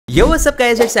Yo, what's up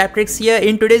guys, it's ApTreX here.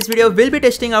 In today's video, we'll be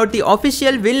testing out the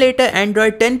official Winlator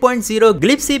Android 10.0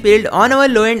 glitchy build on our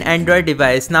low-end Android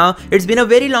device. Now, it's been a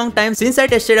very long time since I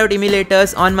tested out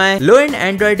emulators on my low-end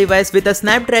Android device with a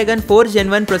Snapdragon 4 Gen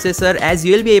 1 processor, as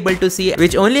you'll be able to see,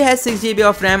 which only has 6GB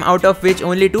of RAM, out of which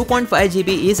only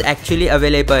 2.5GB is actually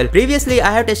available. Previously,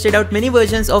 I have tested out many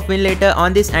versions of Winlator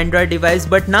on this Android device,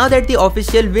 but now that the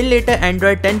official Winlator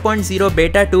Android 10.0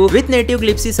 Beta 2 with native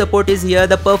glitchy support is here,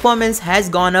 the performance has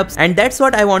gone up, and that's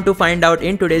what I want to find out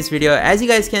in today's video. As you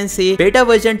guys can see, beta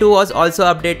version 2 was also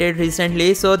updated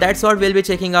recently, so that's what we'll be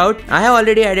checking out. I have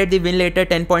already added the Winlator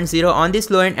 10.0 on this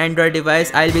low-end Android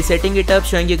device. I'll be setting it up,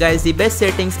 showing you guys the best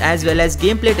settings as well as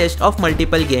gameplay test of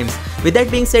multiple games. With that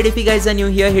being said, if you guys are new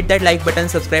here, hit that like button,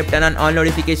 subscribe, turn on all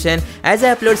notification as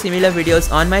I upload similar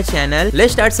videos on my channel.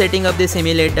 Let's start setting up this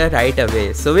emulator right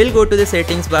away. So we'll go to the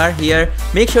settings bar here.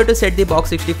 Make sure to set the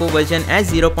box 64 version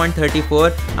as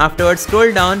 0.34. Afterwards,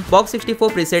 scroll down, box 64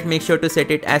 preset, make sure to set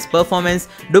it as performance,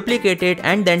 duplicate it,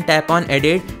 and then tap on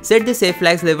edit. Set the save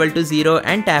flags level to 0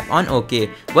 and tap on OK.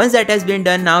 Once that has been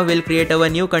done, now we'll create our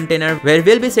new container where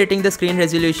we'll be setting the screen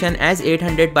resolution as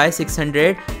 800 by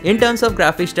 600. In terms of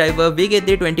graphics driver, we get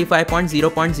the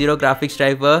 25.0.0 graphics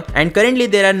driver, and currently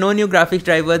there are no new graphics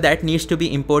driver that needs to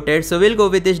be imported, so we'll go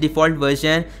with this default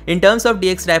version. In terms of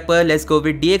DX wrapper, let's go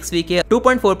with DXVK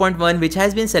 2.4.1, which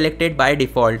has been selected by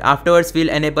default. Afterwards, we'll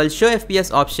enable show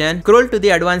FPS option. Scroll to the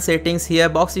advanced settings here,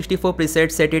 box 64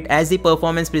 preset, set it as the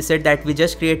performance preset that we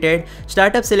just created.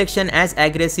 Startup selection as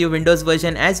aggressive, Windows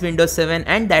version as Windows 7,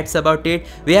 and that's about it.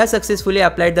 We have successfully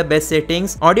applied the best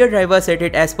settings. Audio driver, set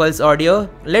it as pulse audio.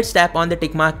 Let's tap on the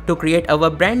tick mark to create our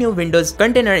brand new Windows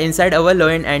container inside our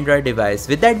low-end Android device.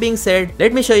 With that being said,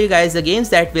 let me show you guys the games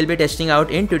that we'll be testing out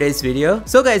in today's video.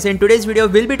 So guys, in today's video,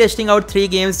 we'll be testing out 3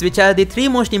 games, which are the 3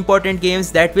 most important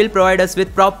games that will provide us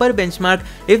with proper benchmark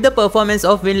if the performance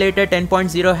of Winlator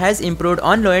 10.0 has improved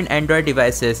on low-end Android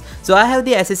devices. So I have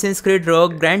the Assassin's Creed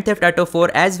Rogue, Grand Theft Auto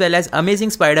 4, as well as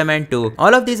Amazing Spider-Man 2.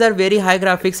 All of these are very high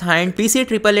graphics, high-end PC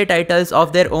AAA titles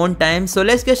of their own time. So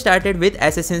let's get started with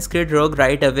Assassin's Creed Rogue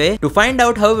right away. To find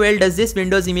out how well does this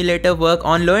Windows emulator work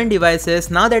on low-end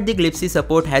devices now that the glitchy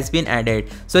support has been added.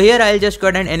 So here I'll just go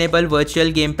ahead and enable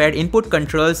virtual gamepad input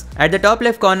controls. At the top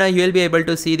left corner, you will be able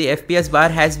to see the FPS bar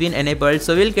has been enabled,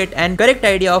 so we'll get an correct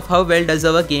idea of how well does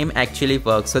our game actually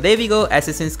work. So there we go,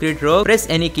 Assassin's Creed Rogue. Press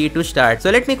any key to start. So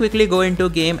let me quickly go into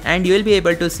game, and you will be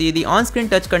able to see the on-screen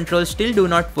touch controls still do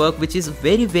not work, which is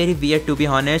very weird to be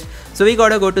honest. So we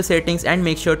gotta go to settings and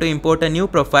make sure to import a new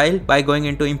profile by going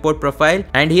into import profile,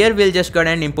 and here we'll just go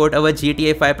ahead and import our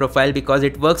GTA 5 profile because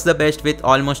it works the best with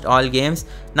almost all games.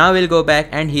 Now we'll go back,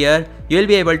 and here you'll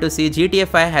be able to see GTA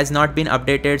 5 has not been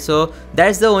updated, so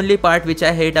that's the only part which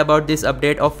I hate about this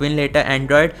update of Winlator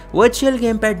Android. Virtual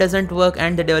gamepad doesn't work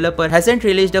and the developer hasn't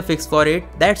released a fix for it.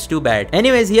 That's too bad.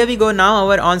 Anyways, here we go. Now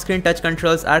our on-screen touch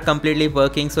controls are completely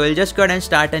working, so we'll just go ahead and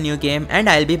start a new game and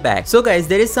I'll be back. So guys,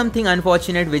 there is something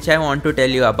unfortunate which I want to tell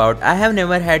you about. I have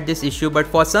never had this issue, but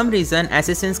for some reason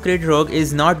Assassin's Creed Rogue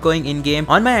is not going in game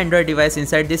on my Android device.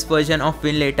 Inside this version of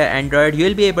Winlator Android,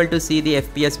 you'll be able to see the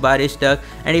FPS bar is stuck,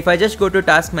 and if I just go to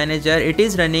task manager, it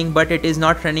is running, but it is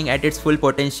not running at its full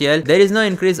potential. There is no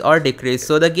increase or decrease,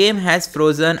 so the game has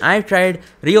frozen. I tried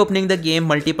reopening the game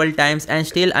multiple times and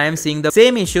still I am seeing the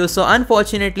same issue. So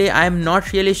unfortunately, I am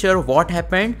not really sure what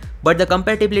happened, but the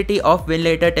compatibility of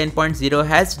Winlator 10.0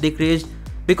 has decreased,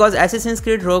 because Assassin's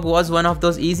Creed Rogue was one of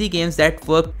those easy games that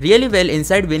worked really well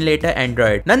inside Winlator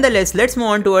Android. Nonetheless, let's move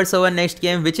on towards our next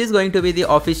game, which is going to be the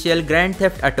official Grand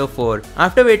Theft Auto 4.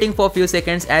 After waiting for a few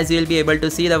seconds, as you will be able to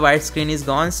see, the white screen is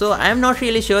gone, so I am not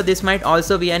really sure. This might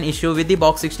also be an issue with the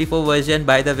box 64 version,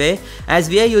 by the way, as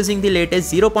we are using the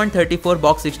latest 0.34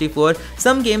 box 64.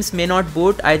 Some games may not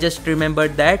boot, I just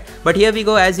remembered that, but here we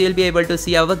go. As you will be able to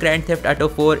see, our Grand Theft Auto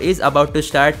 4 is about to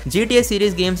start. GTA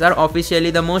series games are officially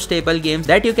the most stable games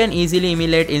that you can easily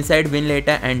emulate inside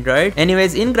Winlator Android.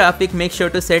 Anyways, in graphic, make sure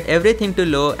to set everything to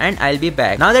low, and I'll be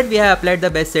back. Now that we have applied the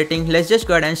best setting, let's just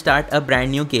go ahead and start a brand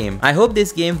new game. I hope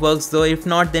this game works though. If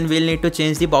not, then we'll need to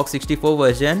change the box 64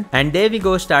 version. And there we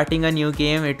go, starting a new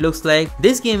game. It looks like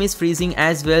this game is freezing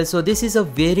as well, so this is a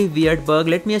very weird bug.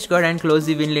 Let me just go ahead and close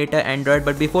the Winlator Android,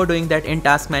 but before doing that, in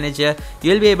task manager,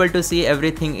 you'll be able to see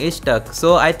everything is stuck.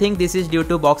 So I think this is due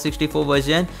to box 64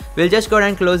 version. We'll just go ahead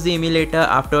and close the emulator.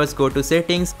 Afterwards, go to settings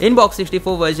settings in Box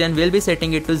 64 version, we'll be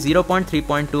setting it to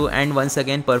 0.3.2 and once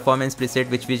again performance preset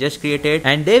which we just created.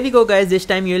 And there we go guys, this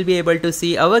time you will be able to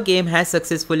see our game has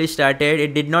successfully started.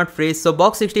 It did not freeze. So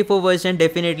Box 64 version,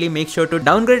 definitely make sure to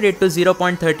downgrade it to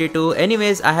 0.32.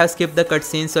 Anyways, I have skipped the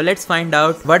cutscene, so let's find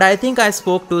out. But I think I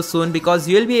spoke too soon, because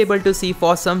you'll be able to see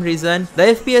for some reason the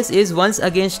FPS is once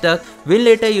again stuck.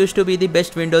 Winlator used to be the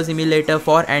best Windows emulator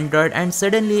for Android, and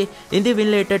suddenly in the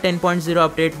Winlator 10.0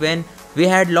 update, when we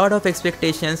had lot of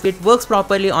expectations, it works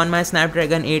properly on my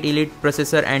Snapdragon 8 Elite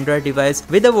processor Android device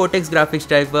with the Vortex graphics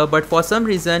driver, but for some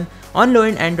reason on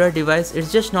low-end Android device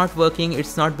it's just not working,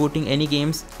 it's not booting any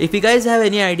games. If you guys have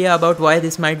any idea about why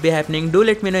this might be happening, do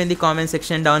let me know in the comment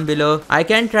section down below. I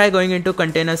can try going into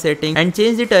container settings and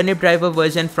change the turnip driver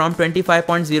version from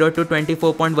 25.0 to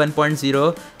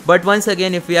 24.1.0, but once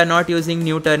again, if we are not using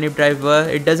new turnip driver,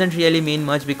 it doesn't really mean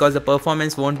much because the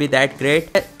performance won't be that great.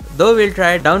 Though we'll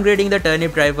try downgrading the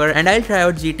turnip driver, and I'll try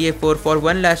out GTA 4 for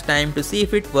one last time to see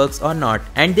if it works or not.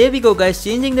 And there we go guys,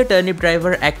 changing the turnip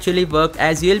driver actually worked,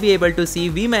 as you'll be able to see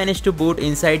we managed to boot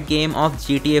inside game of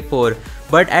GTA 4.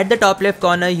 But at the top left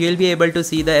corner, you'll be able to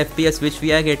see the FPS which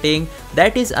we are getting.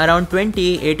 That is around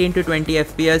 18 to 20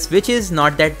 FPS, which is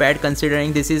not that bad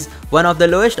considering this is one of the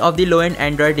lowest of the low-end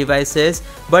Android devices.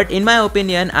 But in my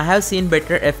opinion, I have seen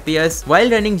better FPS while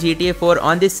running GTA 4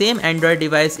 on the same Android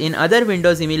device in other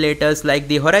Windows emulators like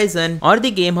the Horizon or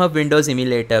the GameHub Windows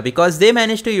emulator, because they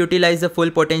manage to utilize the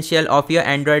full potential of your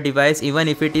Android device even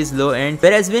if it is low-end,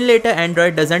 whereas Winlator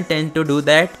Android doesn't tend to do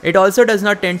that. It also does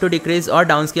not tend to decrease or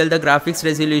downscale the graphics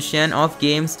resolution of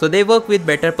games, so they work with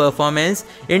better performance.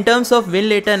 In terms of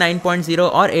Winlator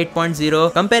 9.0 or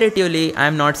 8.0, comparatively I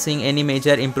am not seeing any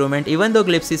major improvement even though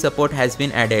glitch support has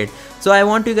been added. So I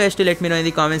want you guys to let me know in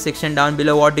the comment section down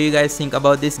below what do you guys think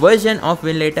about this version of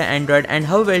Winlator Android and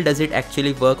how well does it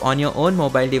actually work on your own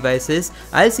mobile devices.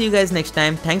 I'll see you guys next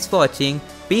time. Thanks for watching.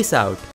 Peace out.